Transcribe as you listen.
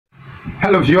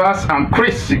Hello viewers, I'm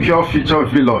Chris, Secure Future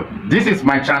Vlog. This is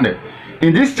my channel.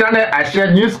 In this channel, I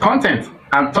share news content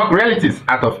and talk realities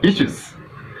out of issues.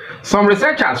 Some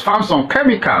researchers found some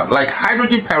chemical like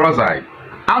hydrogen peroxide,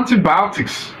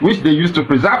 antibiotics, which they use to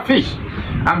preserve fish.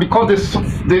 And because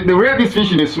they rear this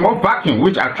fish in a small vacuum,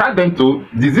 which attract them to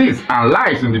disease and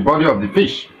lice in the body of the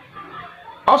fish.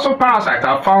 Also, parasites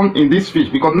are found in this fish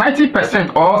because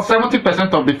 90% or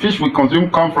 70% of the fish we consume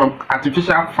come from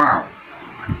artificial farm.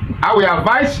 I will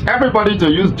advise everybody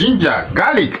to use ginger,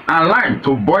 garlic and lime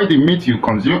to boil the meat you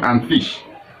consume and fish.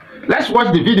 Let's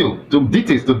watch the video to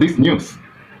details to this news.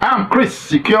 I am Chris,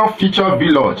 Secure Future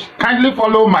Vlog. Kindly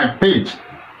follow my page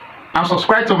and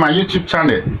subscribe to my YouTube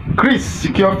channel, Chris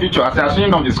Secure Future, as I are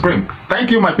seen on the screen.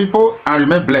 Thank you my people and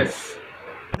remain blessed.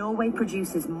 Norway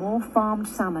produces more farmed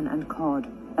salmon and cod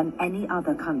than any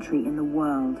other country in the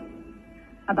world.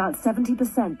 About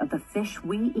 70% of the fish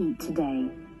we eat today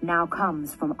now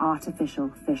comes from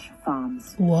artificial fish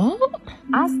farms. What?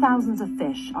 As thousands of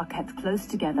fish are kept close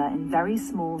together in very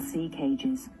small sea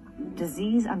cages,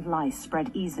 disease and lice spread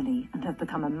easily and have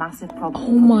become a massive problem.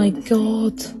 Oh my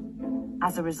God.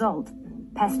 As a result,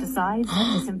 pesticides,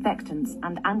 disinfectants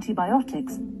and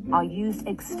antibiotics are used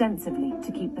extensively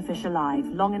to keep the fish alive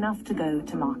long enough to go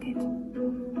to market.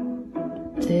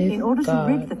 In order to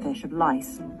rid the fish of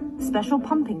lice, special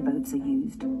pumping boats are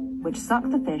used, which suck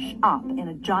the fish up in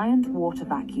a giant water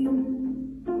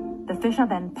vacuum. The fish are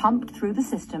then pumped through the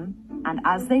system, and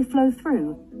as they flow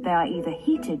through, they are either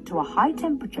heated to a high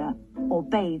temperature or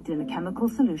bathed in a chemical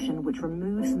solution which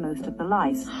removes most of the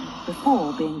lice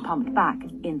before being pumped back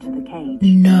into the cage.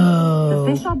 No.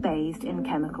 The fish are bathed in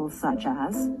chemicals such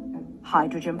as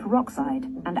hydrogen peroxide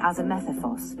and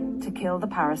azamethophos to kill the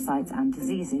parasites and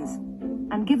diseases,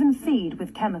 and given feed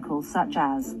with chemicals such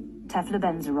as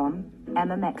teflubenzuron,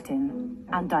 emamectin,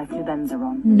 and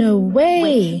diflubenzuron. No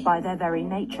way. Which, by their very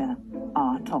nature,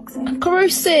 are toxic.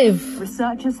 Corrosive.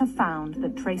 Researchers have found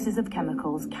that traces of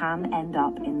chemicals can end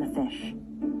up in the fish,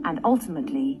 and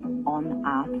ultimately on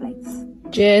our plates.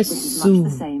 This is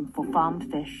much the same for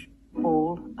farmed fish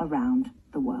all around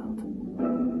the world.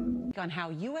 On how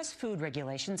U.S. food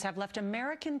regulations have left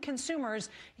American consumers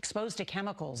exposed to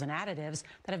chemicals and additives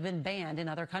that have been banned in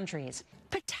other countries.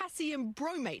 Potassium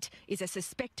bromate is a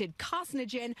suspected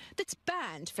carcinogen that's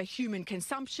banned for human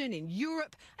consumption in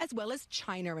Europe as well as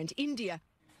China and India,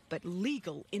 but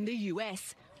legal in the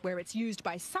US, where it's used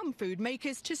by some food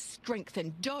makers to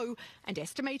strengthen dough and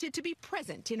estimated to be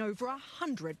present in over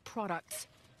 100 products.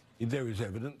 There is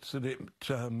evidence that it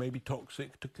may be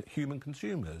toxic to human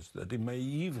consumers, that it may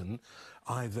even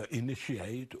either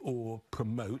initiate or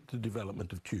promote the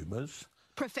development of tumours.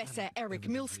 Professor Eric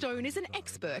Millstone is an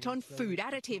expert on food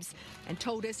additives and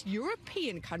told us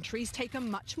European countries take a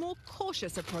much more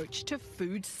cautious approach to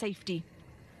food safety.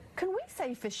 Can we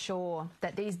say for sure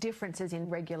that these differences in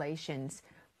regulations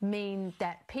mean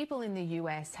that people in the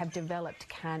US have developed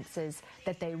cancers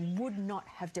that they would not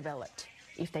have developed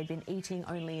if they'd been eating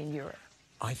only in Europe?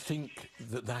 I think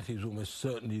that that is almost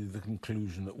certainly the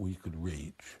conclusion that we could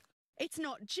reach. It's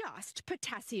not just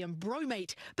potassium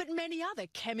bromate, but many other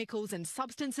chemicals and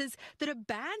substances that are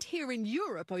banned here in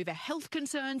Europe over health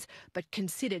concerns, but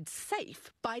considered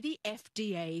safe by the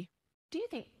FDA. Do you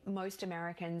think most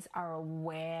Americans are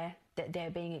aware that they're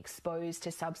being exposed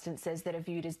to substances that are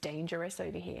viewed as dangerous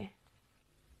over here?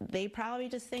 They probably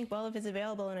just think, well, if it's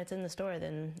available and it's in the store,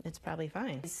 then it's probably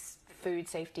fine. Is food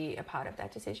safety a part of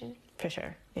that decision? For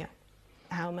sure, yeah.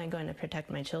 How am I going to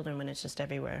protect my children when it's just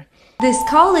everywhere? This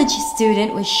college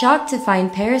student was shocked to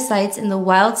find parasites in the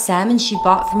wild salmon she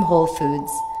bought from Whole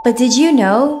Foods. But did you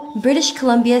know? British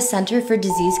Columbia Centre for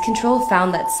Disease Control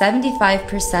found that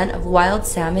 75% of wild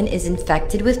salmon is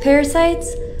infected with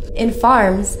parasites. In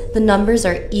farms, the numbers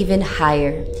are even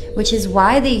higher, which is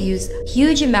why they use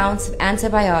huge amounts of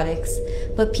antibiotics.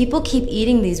 But people keep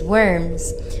eating these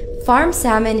worms. Farm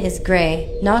salmon is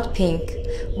gray, not pink.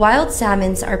 Wild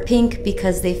salmons are pink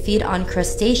because they feed on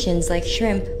crustaceans like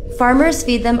shrimp. Farmers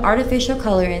feed them artificial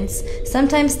colorants,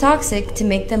 sometimes toxic, to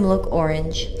make them look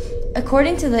orange.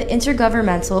 According to the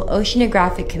Intergovernmental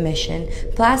Oceanographic Commission,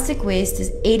 plastic waste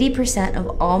is 80%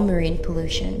 of all marine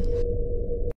pollution.